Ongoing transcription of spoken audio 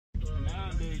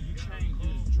nowadays you can't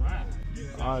just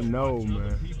drive. I know,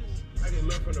 man. I get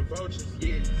love from the vultures.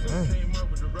 Yeah. Came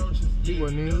up with the roaches. He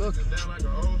wasn't even looking.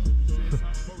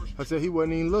 I said he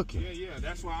wasn't even looking. Yeah,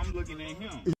 that's why I'm looking at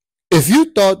him. If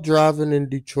you thought driving in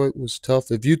Detroit was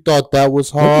tough, if you thought that was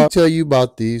hard, let me tell you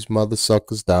about these mother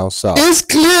suckers down south. It's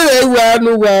clear they riding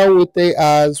around with their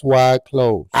eyes wide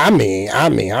closed. I mean,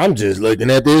 I'm just looking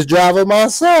at this driver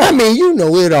myself. I mean, you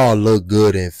know it all look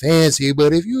good and fancy,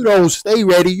 but if you don't stay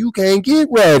ready, you can't get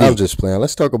ready. I'm just playing.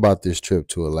 Let's talk about this trip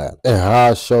to Atlanta and how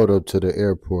I showed up to the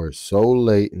airport so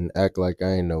late and act like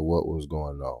I ain't know what was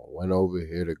going on. Went over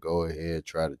here to go ahead,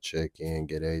 try to check in,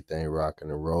 get everything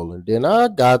rocking and rolling. Then I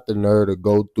got the nerve to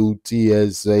go through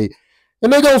TSA,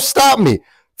 and they gonna stop me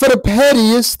for the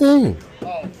pettiest thing.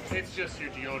 Oh, it's just your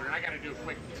deodorant. I gotta do a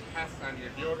quick test on your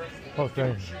deodorant. Oh,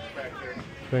 thank you.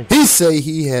 He say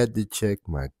he had to check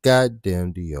my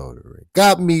goddamn deodorant.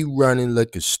 Got me running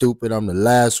looking stupid. I'm the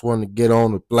last one to get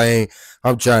on the plane.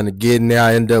 I'm trying to get in there.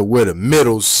 I end up with a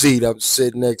middle seat. I'm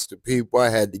sitting next to people.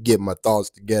 I had to get my thoughts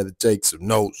together, take some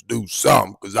notes, do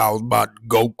something, because I was about to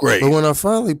go crazy. But when I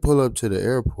finally pull up to the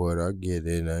airport, I get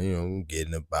in there, I'm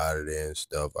getting up out of there and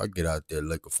stuff. I get out there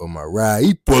looking for my ride.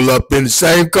 He pull up in the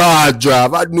same car I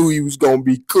drive. I knew he was going to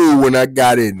be cool when I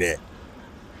got in there.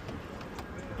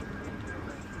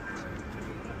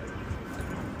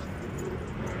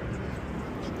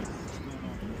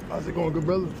 How's it going, good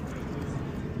brother?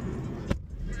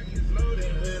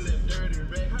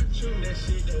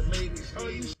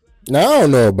 Now, I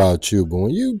don't know about you, but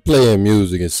when you playing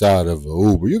music inside of an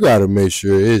Uber, you got to make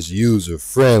sure it's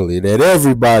user-friendly, that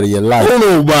everybody alike. Don't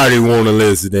nobody want to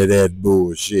listen to that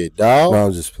bullshit, dog. No,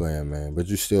 I'm just playing, man, but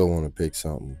you still want to pick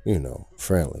something,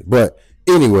 friendly. But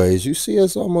anyways, you see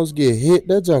us almost get hit.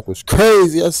 That junk was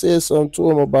crazy. I said something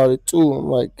to him about it, too. I'm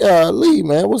like, golly,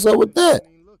 man, what's up with that?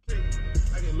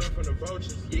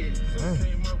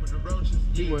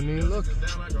 He wasn't even looking.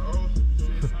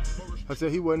 I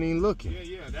said he wasn't even looking.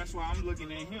 Yeah, that's why I'm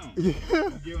looking at him. Yeah. You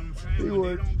get what I'm saying? When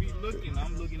they don't be looking,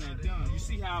 I'm looking at them. You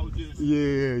see how it just...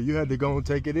 Yeah, you had to go and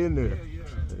take it in there.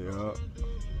 Yeah,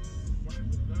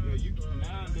 nowadays you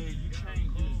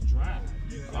can't just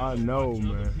drive. I know,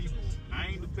 man. I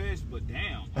ain't the best, but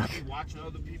damn, I be watching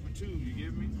other people too, you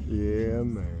get me? Yeah,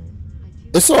 man.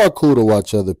 It's all cool to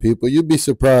watch other people. You'd be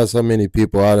surprised how many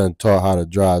people I done taught how to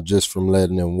drive just from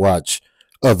letting them watch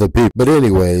other people. But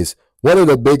anyways, one of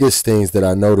the biggest things that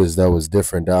I noticed that was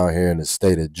different down here in the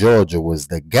state of Georgia was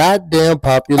the goddamn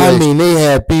population. I mean, they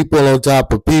had people on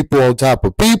top of people on top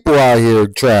of people out here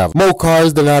traveling. More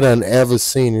cars than I done ever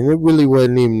seen. And it really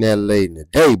wasn't even that late in the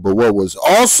day. But what was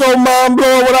also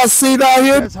mind-blowing what I see down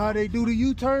here. That's how they do the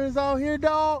U-turns out here,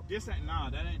 dog? That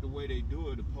ain't the way they do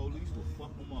it. The police will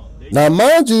fuck them up. Now,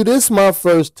 mind you, this is my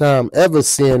first time ever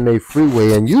seeing a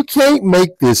freeway, and you can't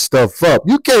make this stuff up.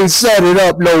 You can't set it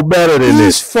up no better than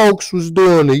this. These folks was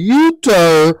doing a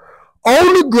U-turn on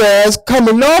the grass,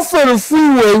 coming off of the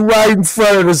freeway right in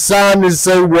front of the sign that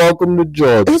say, "Welcome to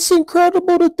Georgia." It's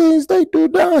incredible the things they do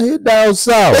down here, down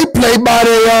south. They play by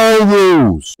their own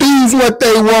rules. Do's what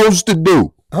they wants to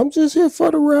do. I'm just here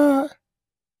for the ride.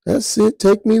 That's it.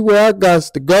 Take me where I got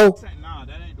to go. That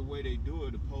ain't the way they do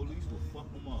it. The police will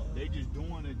fuck them up. They just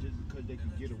doing it just because they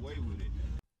can get away with it.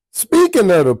 Speaking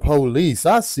of the police,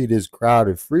 I see this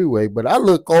crowded freeway, but I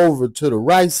look over to the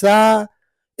right side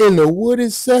in the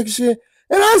wooded section,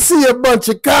 and I see a bunch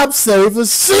of cop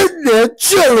savers sitting there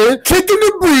chilling, kicking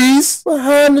the breeze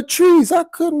behind the trees. I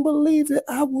couldn't believe it.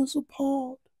 I was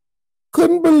appalled.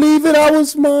 Couldn't believe it. I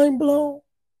was mind blown.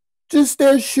 Just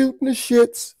there shooting the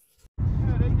shits.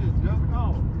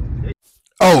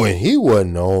 Oh, and he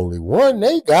wasn't the only one.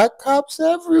 They got cops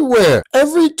everywhere.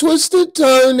 Every twisted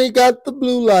turn, they got the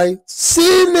blue lights.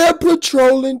 Sitting there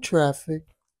patrolling traffic.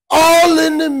 All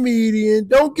in the median.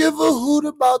 Don't give a hoot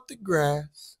about the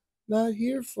grass. Not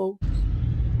here, folks.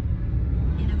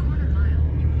 In a quarter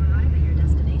mile, you will arrive at your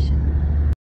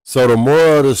destination. So the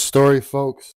moral of the story,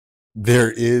 folks,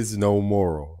 there is no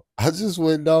moral. I just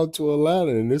went down to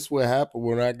Atlanta, and this is what happened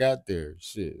when I got there.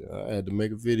 Shit, I had to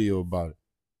make a video about it.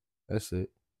 That's it.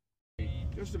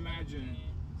 Just imagine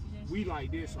we like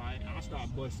this, right? I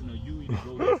start busting a you to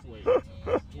go this way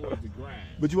towards the grass.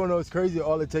 But you want to know what's crazy?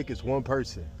 All it takes is one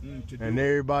person, and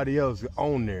everybody else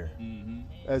on there.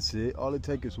 That's it. All it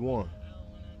takes is one.